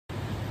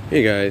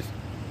Hey guys,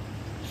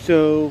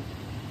 so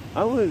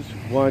I was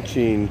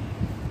watching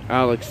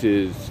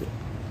Alex's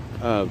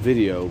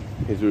video,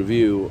 his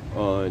review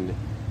on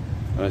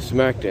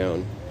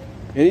SmackDown,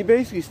 and he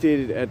basically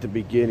stated at the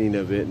beginning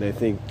of it, and I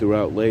think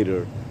throughout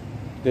later,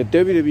 that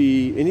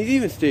WWE, and he's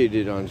even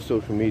stated it on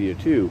social media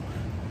too,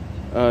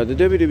 the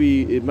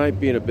WWE, it might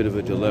be in a bit of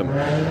a dilemma.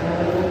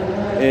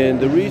 And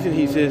the reason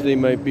he says they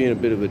might be in a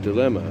bit of a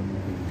dilemma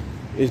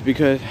is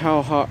because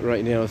how hot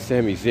right now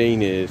Sami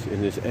Zayn is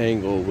in this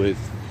angle with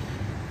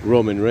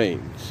Roman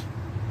Reigns.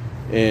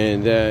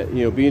 And that,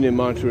 being in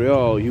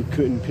Montreal, you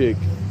couldn't pick,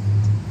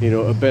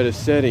 a better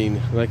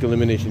setting like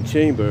Elimination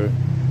Chamber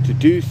to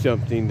do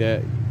something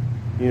that,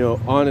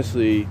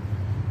 honestly,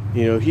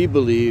 he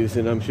believes,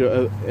 and I'm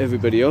sure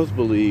everybody else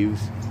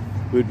believes,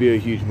 would be a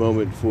huge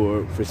moment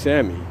for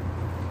Sami.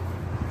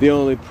 The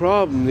only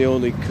problem, the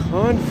only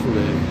conflict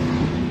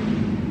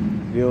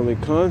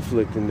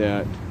in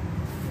that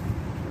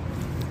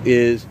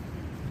is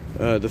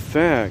the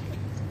fact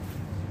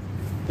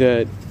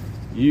that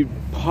you'd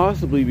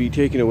possibly be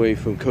taken away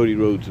from Cody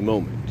Rhodes'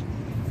 moment.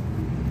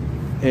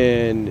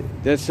 And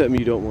that's something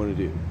you don't want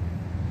to do.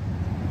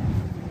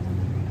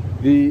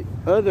 The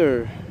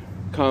other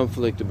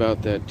conflict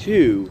about that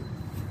too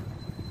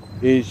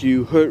is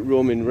you hurt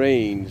Roman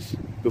Reigns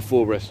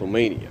before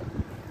WrestleMania.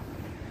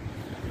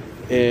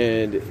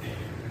 And,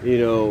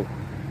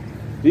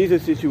 these are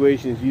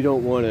situations you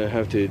don't want to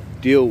have to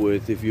deal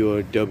with if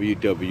you're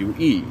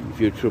WWE,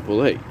 if you're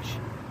Triple H.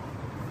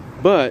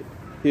 But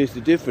here's the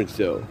difference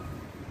though.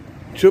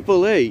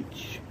 Triple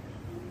H,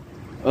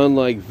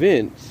 unlike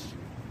Vince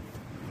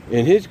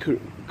and his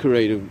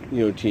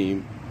creative,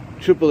 team,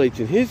 Triple H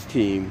and his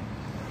team,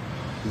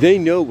 they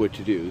know what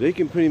to do. They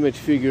can pretty much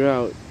figure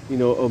out,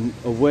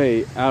 a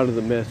way out of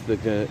the mess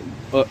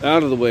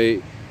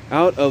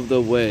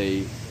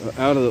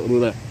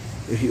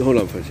hold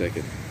on for a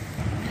second.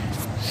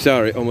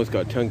 Sorry, almost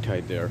got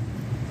tongue-tied there.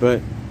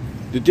 But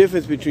the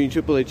difference between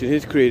Triple H and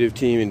his creative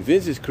team and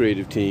Vince's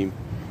creative team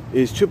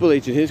is Triple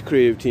H and his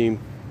creative team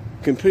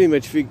can pretty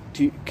much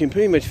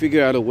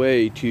figure out a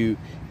way to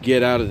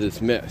get out of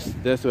this mess.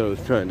 That's what I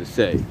was trying to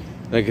say.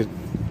 Like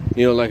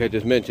I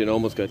just mentioned,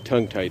 almost got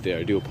tongue-tied there.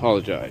 I do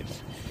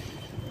apologize.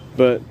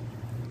 But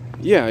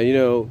yeah,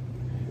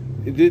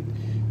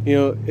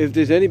 if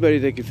there's anybody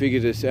that can figure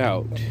this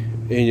out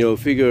and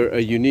figure a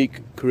unique,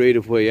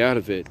 creative way out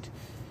of it,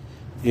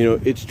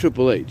 it's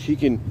Triple H. He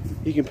can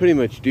pretty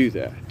much do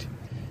that.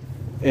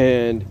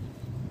 And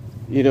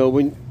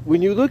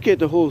when you look at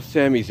the whole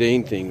Sami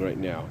Zayn thing right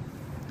now,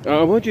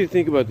 I want you to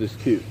think about this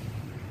too.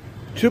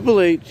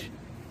 Triple H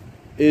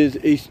is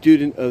a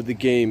student of the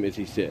game, as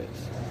he says.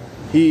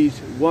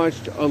 He's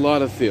watched a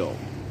lot of film.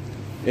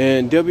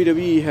 And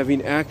WWE,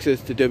 having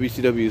access to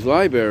WCW's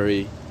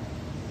library,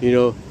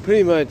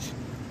 pretty much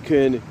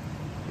can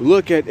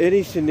look at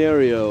any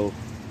scenario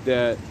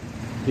that,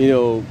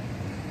 and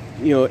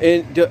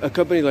a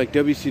company like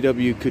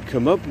WCW could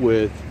come up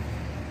with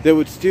that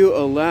would still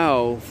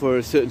allow for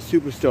a certain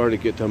superstar to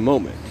get the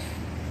moment.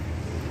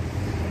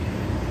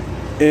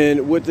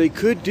 And what they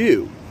could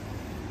do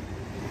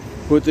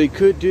is they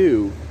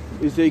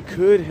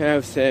could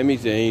have Sami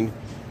Zayn,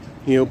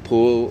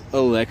 pull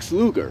a Lex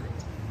Luger.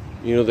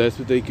 That's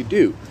what they could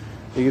do.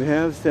 They could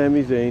have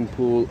Sami Zayn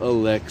pull a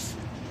Lex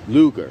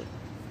Luger.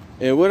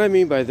 And what I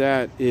mean by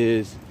that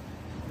is,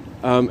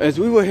 as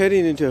we were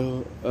heading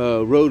into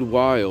Road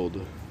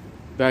Wild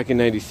back in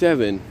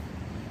 '97,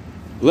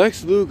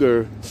 Lex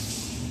Luger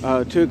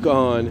took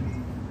on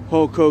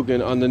Hulk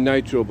Hogan on the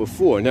Nitro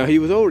before. Now he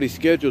was already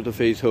scheduled to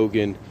face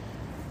Hogan,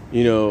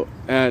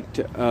 at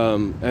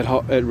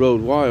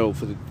Road Wild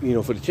for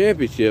the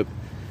championship,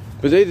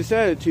 but they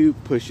decided to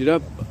push it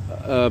up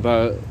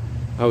about,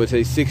 I would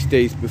say, 6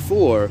 days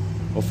before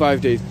or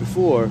 5 days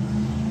before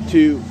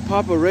to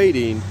pop a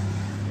rating,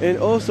 and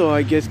also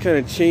I guess kind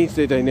of change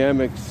the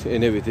dynamics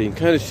and everything,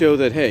 kind of show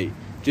that hey,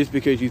 just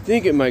because you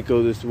think it might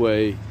go this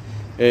way,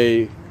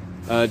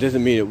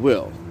 doesn't mean it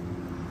will.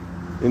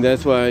 And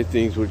that's why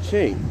things were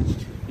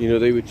changed.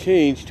 They were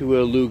changed to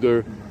where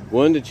Luger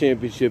won the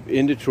championship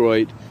in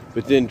Detroit,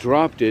 but then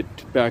dropped it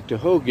back to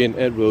Hogan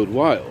at Road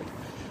Wild.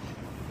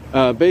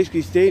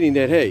 Basically stating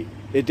that, hey,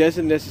 it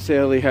doesn't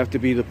necessarily have to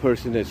be the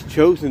person that's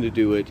chosen to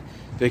do it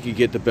that could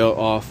get the belt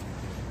off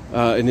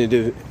and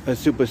into a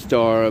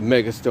superstar, a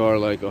megastar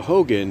like a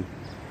Hogan,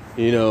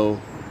 in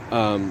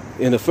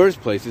the first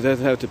place. It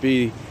doesn't have to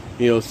be,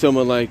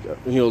 someone like,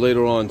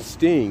 later on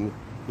Sting,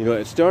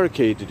 at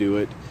Starrcade to do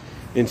it.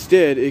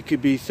 Instead, it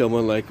could be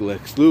someone like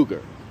Lex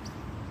Luger.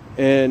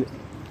 And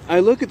I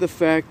look at the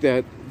fact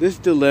that this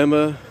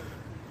dilemma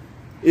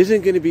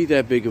isn't going to be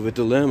that big of a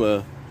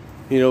dilemma,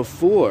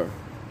 for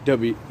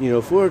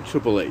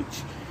Triple H.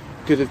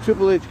 Because if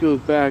Triple H goes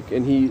back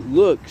and he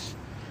looks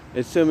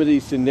at some of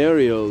these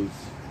scenarios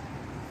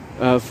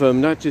from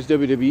not just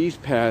WWE's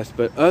past,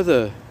 but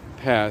other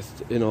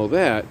past and all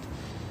that,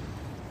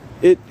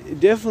 it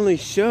definitely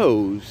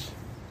shows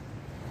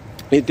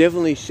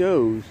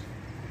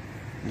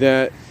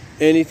that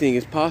anything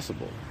is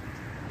possible.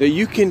 That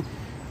you can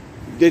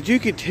that you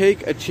could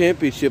take a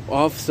championship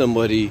off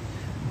somebody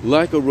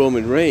like a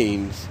Roman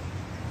Reigns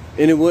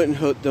and it wouldn't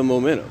hurt the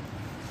momentum.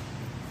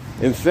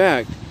 In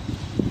fact,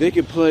 they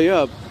could play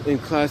up in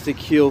classic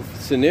heel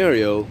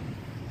scenario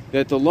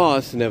that the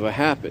loss never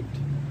happened.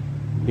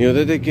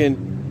 That they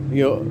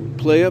can,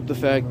 play up the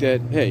fact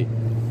that, hey,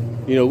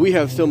 we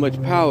have so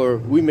much power,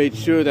 we made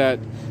sure that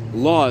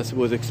loss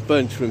was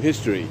expunged from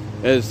history.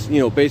 As,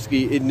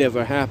 basically it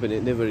never happened,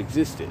 it never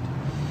existed.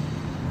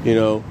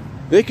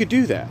 They could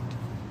do that.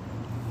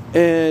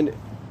 And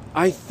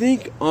I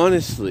think,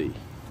 honestly,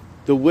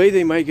 the way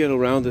they might get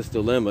around this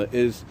dilemma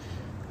is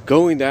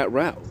going that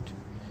route.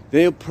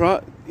 They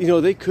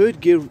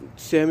could give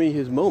Sami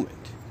his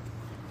moment,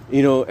 at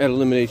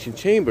Elimination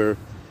Chamber,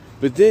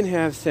 but then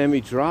have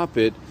Sami drop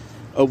it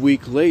a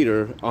week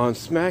later on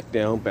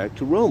SmackDown back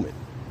to Roman.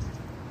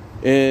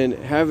 And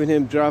having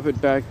him drop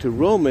it back to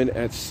Roman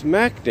at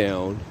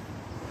SmackDown,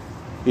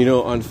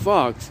 on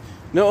Fox,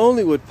 not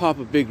only would pop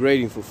a big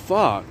rating for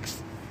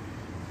Fox,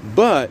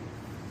 but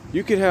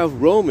you could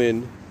have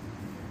Roman,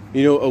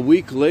 a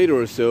week later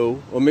or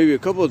so, or maybe a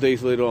couple of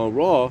days later on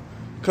Raw,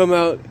 come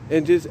out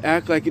and just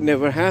act like it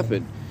never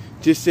happened.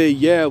 Just say,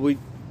 yeah,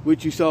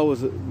 what you saw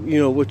was,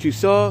 what you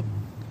saw,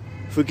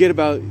 forget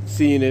about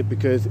seeing it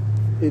because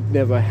it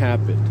never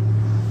happened.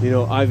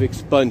 I've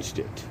expunged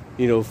it,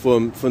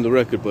 from the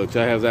record books.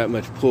 I have that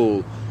much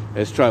pull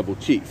as tribal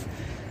chief.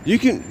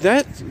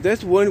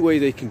 That's one way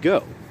they can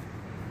go.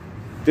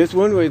 That's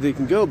one way they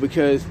can go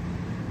because,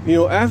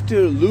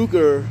 after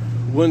Luger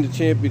won the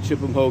championship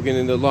from Hogan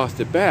and they lost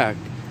it back,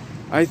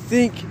 I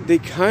think they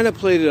kind of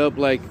played it up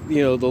like,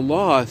 the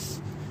loss,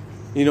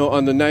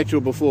 on the Nitro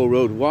before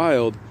Road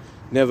Wild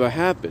never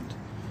happened.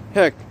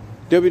 Heck,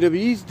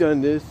 WWE's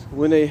done this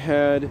when they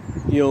had,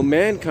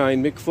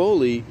 Mankind, Mick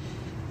Foley,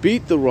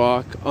 beat The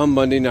Rock on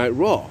Monday Night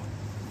Raw.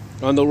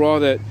 On the Raw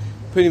that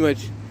pretty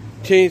much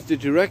changed the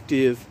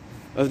directive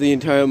of the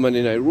entire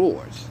Monday Night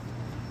Raws.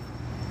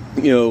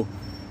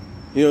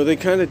 They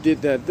kind of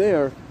did that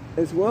there,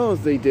 as well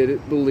as they did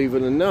it, believe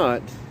it or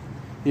not,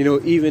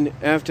 even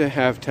after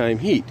halftime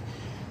heat.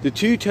 The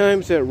two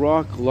times that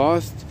Rock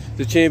lost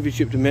the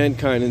championship to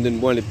Mankind and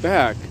then won it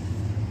back,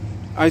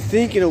 I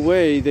think in a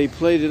way they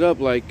played it up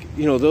like,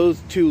 those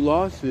two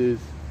losses,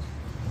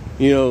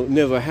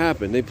 never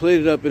happened. They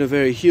played it up in a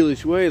very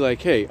heelish way,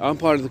 like, hey, I'm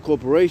part of the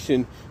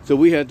corporation, so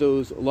we had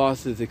those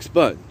losses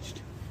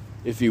expunged,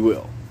 if you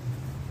will.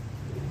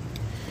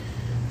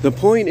 The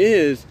point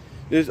is,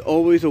 there's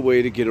always a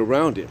way to get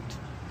around it.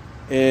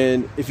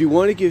 And if you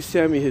want to give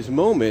Sami his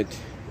moment,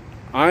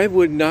 I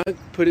would not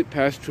put it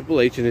past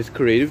Triple H and his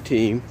creative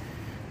team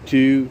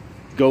to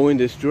go in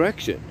this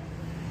direction.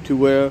 To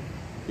where,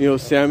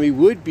 Sami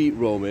would beat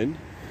Roman,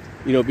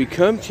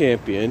 become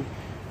champion,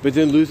 but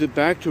then lose it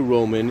back to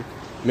Roman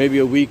maybe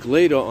a week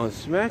later on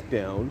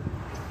SmackDown.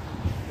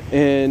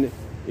 And,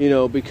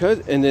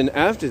 and then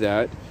after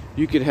that,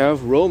 you could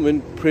have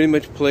Roman pretty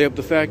much play up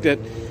the fact that,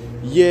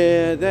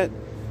 yeah,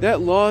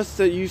 that loss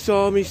that you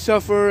saw me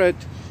suffer at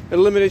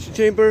Elimination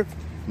Chamber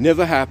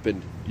never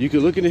happened. You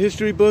could look in the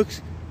history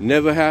books,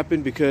 never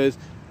happened because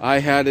I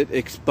had it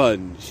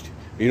expunged.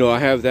 I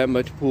have that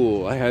much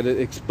pull. I had it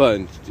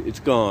expunged. It's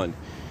gone.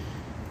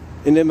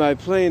 And then by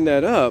playing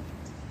that up,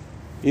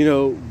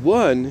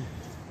 one,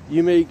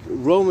 you make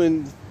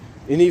Roman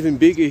an even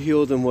bigger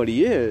heel than what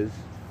he is.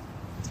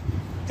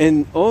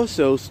 And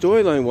also,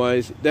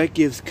 storyline-wise, that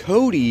gives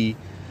Cody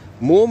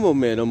more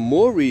momentum,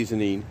 more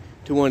reasoning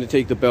to want to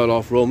take the belt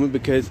off Roman,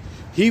 because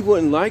he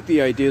wouldn't like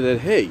the idea that,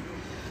 hey,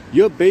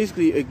 you're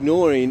basically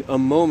ignoring a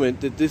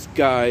moment that this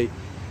guy,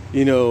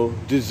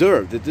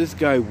 deserved, that this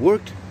guy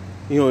worked,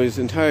 his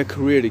entire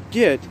career to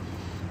get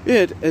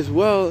it, as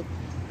well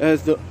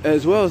as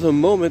a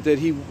moment that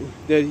he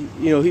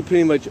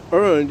pretty much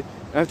earned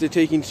after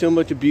taking so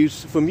much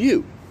abuse from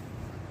you.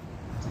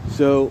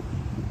 So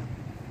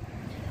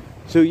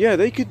yeah,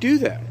 they could do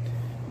that.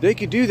 They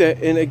could do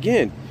that, and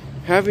again,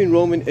 having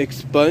Roman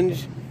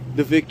expunge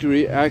the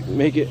victory,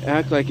 make it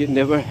act like it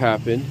never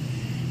happened,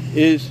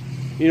 is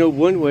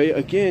one way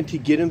again to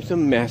get him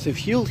some massive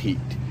heel heat,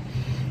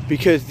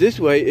 because this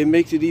way it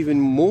makes it even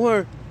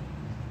more.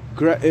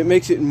 It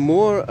makes it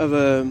more of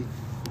a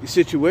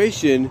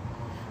situation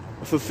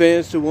for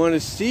fans to want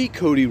to see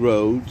Cody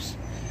Rhodes,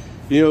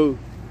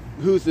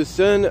 who's the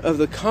son of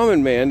the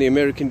common man, the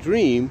American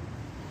Dream,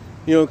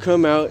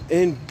 come out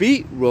and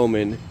beat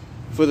Roman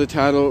for the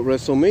title at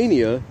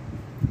WrestleMania,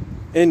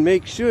 and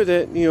make sure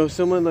that,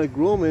 someone like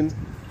Roman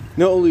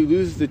not only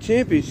loses the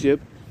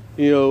championship,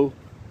 in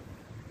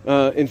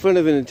front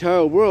of an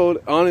entire world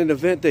on an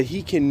event that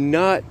he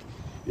cannot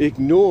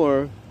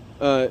ignore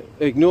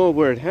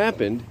where it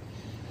happened,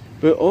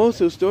 but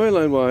also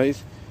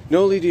storyline-wise, not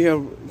only do you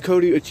have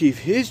Cody achieve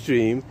his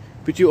dream,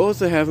 but you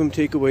also have him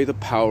take away the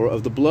power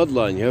of the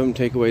bloodline. You have him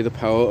take away the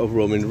power of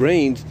Roman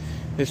Reigns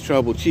as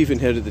tribal chief and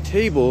head of the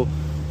table,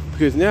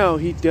 because now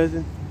he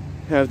doesn't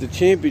have the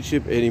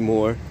championship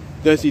anymore,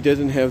 thus he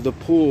doesn't have the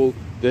pull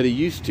that he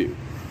used to.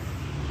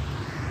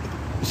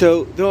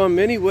 So there are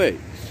many ways.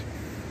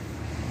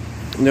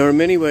 And there are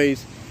many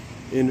ways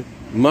in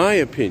my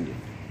opinion,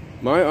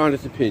 my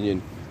honest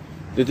opinion,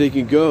 that they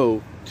can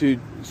go to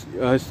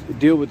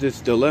deal with this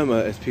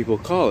dilemma, as people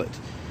call it.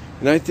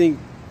 And I think,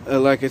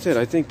 like I said,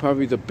 I think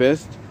probably the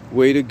best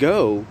way to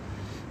go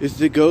is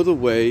to go the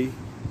way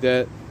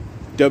that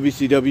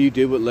WCW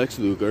did with Lex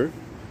Luger,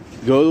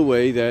 go the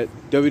way that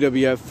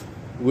WWF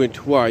went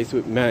twice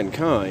with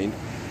Mankind,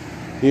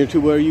 to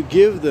where you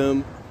give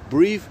them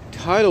brief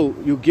title,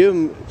 you give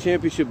them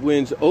championship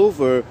wins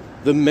over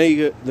the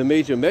major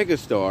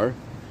megastar.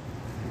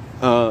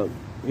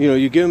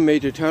 You give them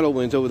major title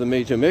wins over the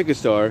major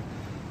megastar,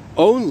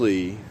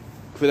 only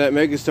for that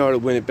megastar to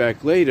win it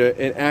back later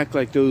and act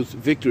like those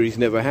victories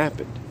never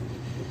happened.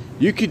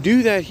 You could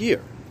do that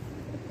here,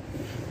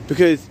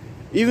 because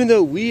even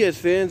though we as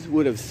fans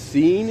would have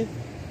seen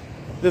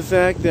the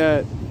fact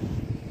that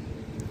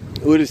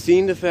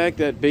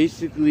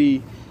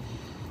basically,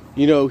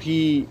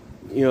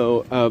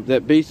 hold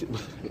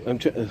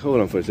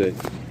on for a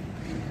second.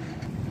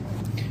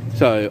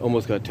 Sorry, I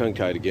almost got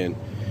tongue-tied again.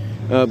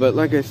 But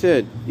like I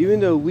said,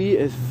 even though we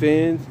as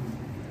fans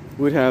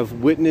would have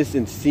witnessed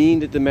and seen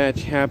that the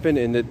match happened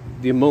and that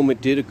the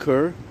moment did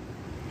occur,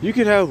 you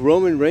could have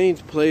Roman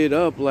Reigns play it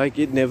up like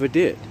it never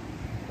did.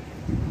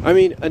 I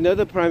mean,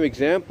 another prime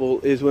example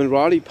is when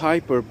Roddy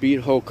Piper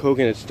beat Hulk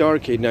Hogan at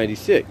Starrcade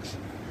 96.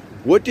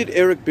 What did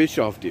Eric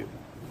Bischoff do,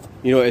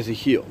 as a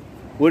heel?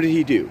 What did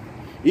he do?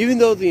 Even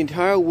though the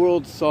entire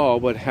world saw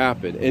what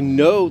happened and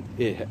know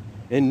it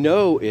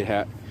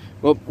happened.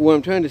 Well, what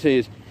I'm trying to say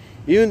is,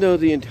 even though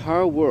the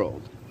entire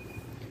world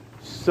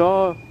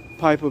saw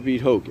Piper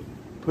beat Hogan,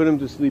 put him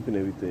to sleep and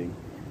everything,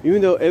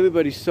 even though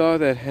everybody saw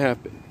that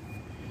happen,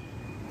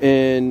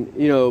 and,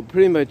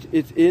 pretty much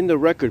it's in the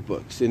record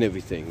books and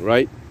everything,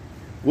 right?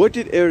 What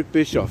did Eric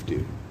Bischoff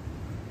do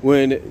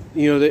when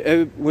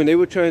they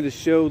were trying to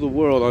show the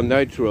world on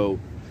Nitro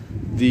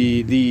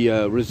the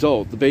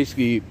result,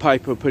 basically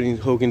Piper putting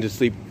Hogan to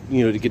sleep,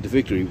 to get the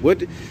victory? What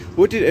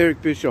did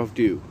Eric Bischoff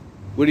do?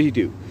 What did he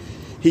do?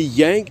 He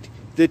yanked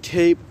the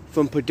tape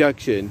from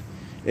production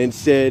and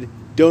said,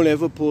 "Don't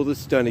ever pull the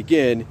stunt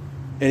again."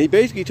 And he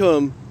basically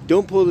told him,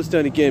 "Don't pull the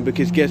stunt again,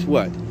 because guess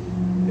what?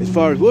 As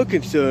far as we're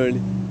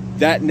concerned,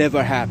 that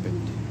never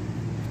happened."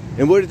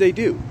 And what did they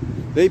do?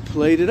 They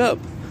played it up.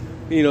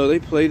 They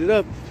played it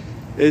up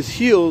as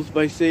heels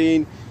by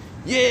saying,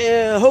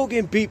 "Yeah,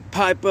 Hogan beat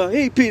Piper.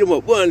 He beat him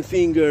with one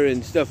finger,"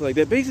 and stuff like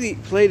that. Basically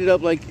played it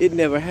up like it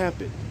never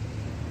happened.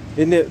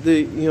 And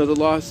the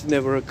loss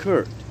never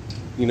occurred.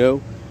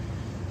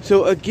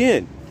 So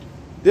again,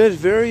 there's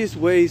various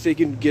ways they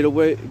can get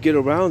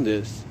around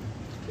this.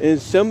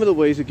 And some of the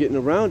ways of getting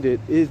around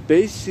it is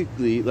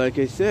basically, like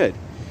I said,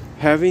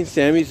 having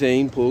Sami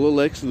Zayn pull a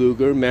Lex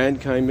Luger,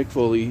 Mankind, Mick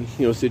Foley,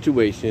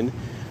 situation,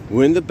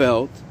 win the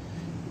belt,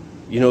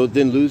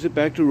 then lose it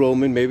back to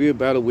Roman maybe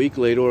about a week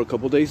later or a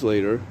couple days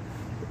later,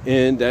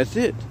 and that's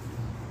it.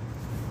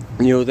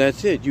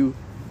 That's it. You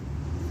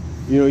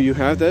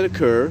have that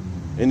occur,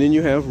 and then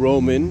you have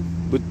Roman,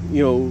 but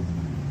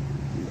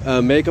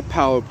make a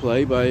power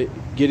play by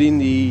getting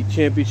the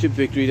championship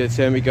victory that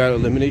Sami got at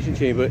Elimination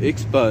Chamber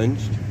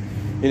expunged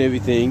and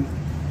everything,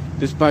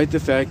 despite the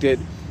fact that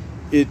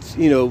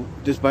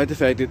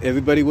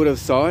everybody would have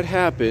saw it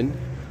happen,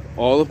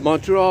 all of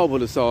Montreal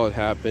would have saw it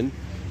happen,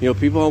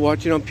 people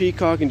watching on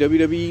Peacock and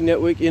WWE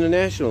Network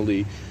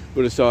internationally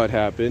would have saw it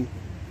happen.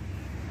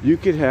 You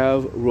could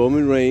have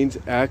Roman Reigns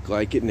act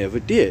like it never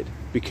did,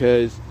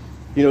 because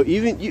you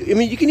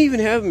can even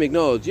have him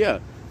acknowledge, yeah,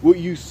 what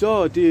you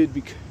saw did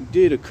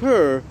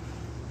occur,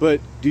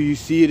 but do you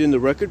see it in the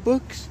record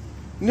books?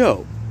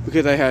 No,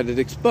 because I had it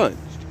expunged.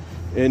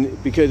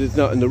 And because it's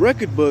not in the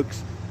record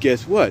books,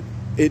 guess what?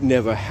 It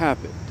never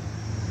happened.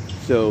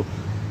 So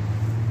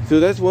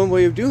that's one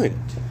way of doing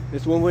it.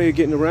 That's one way of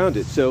getting around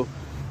it. So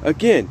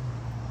again,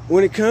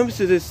 when it comes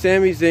to this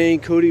Sami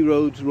Zayn, Cody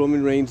Rhodes,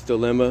 Roman Reigns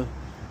dilemma,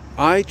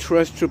 I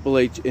trust Triple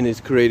H and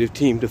his creative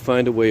team to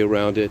find a way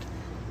around it,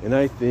 and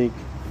I think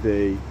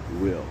they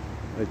will.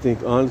 I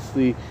think,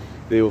 honestly,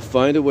 they will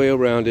find a way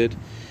around it,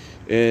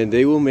 and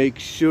they will make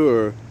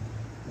sure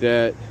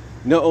that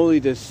not only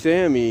does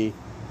Sami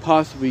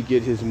possibly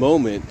get his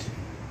moment,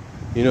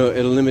 at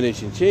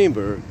Elimination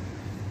Chamber,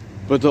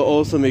 but they'll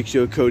also make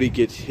sure Cody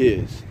gets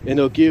his. And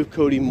they'll give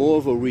Cody more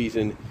of a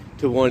reason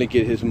to want to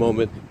get his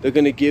moment. They're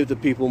going to give the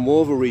people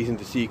more of a reason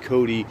to see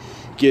Cody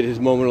get his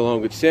moment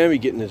along with Sami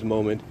getting his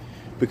moment,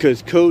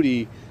 because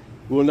Cody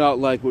will not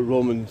like what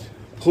Roman's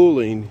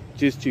pulling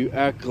just to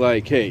act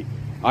like, hey,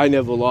 I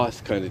never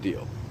lost kind of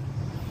deal.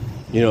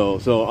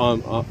 So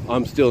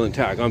I'm still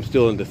intact. I'm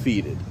still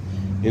undefeated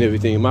and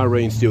everything. And my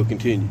reign still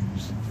continues.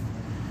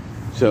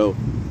 So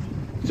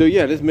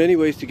yeah, there's many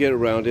ways to get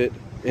around it.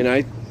 And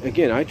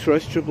I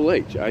trust Triple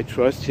H. I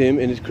trust him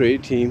and his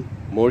creative team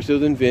more so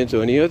than Vince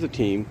or any other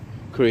team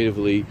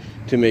creatively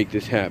to make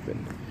this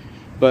happen.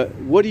 But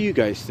what do you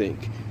guys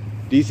think?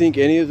 Do you think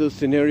any of those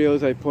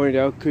scenarios I pointed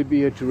out could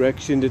be a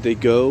direction that they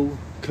go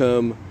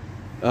come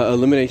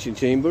Elimination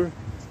Chamber,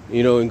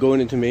 and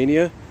going into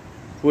Mania?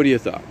 What are your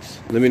thoughts?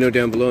 Let me know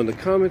down below in the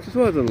comments, as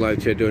well as on the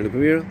live chat during the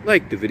premiere.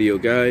 Like the video,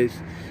 guys.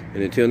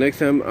 And until next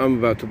time, I'm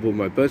about to pull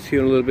my bus here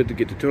in a little bit to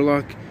get to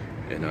Turlock,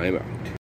 and I'm out.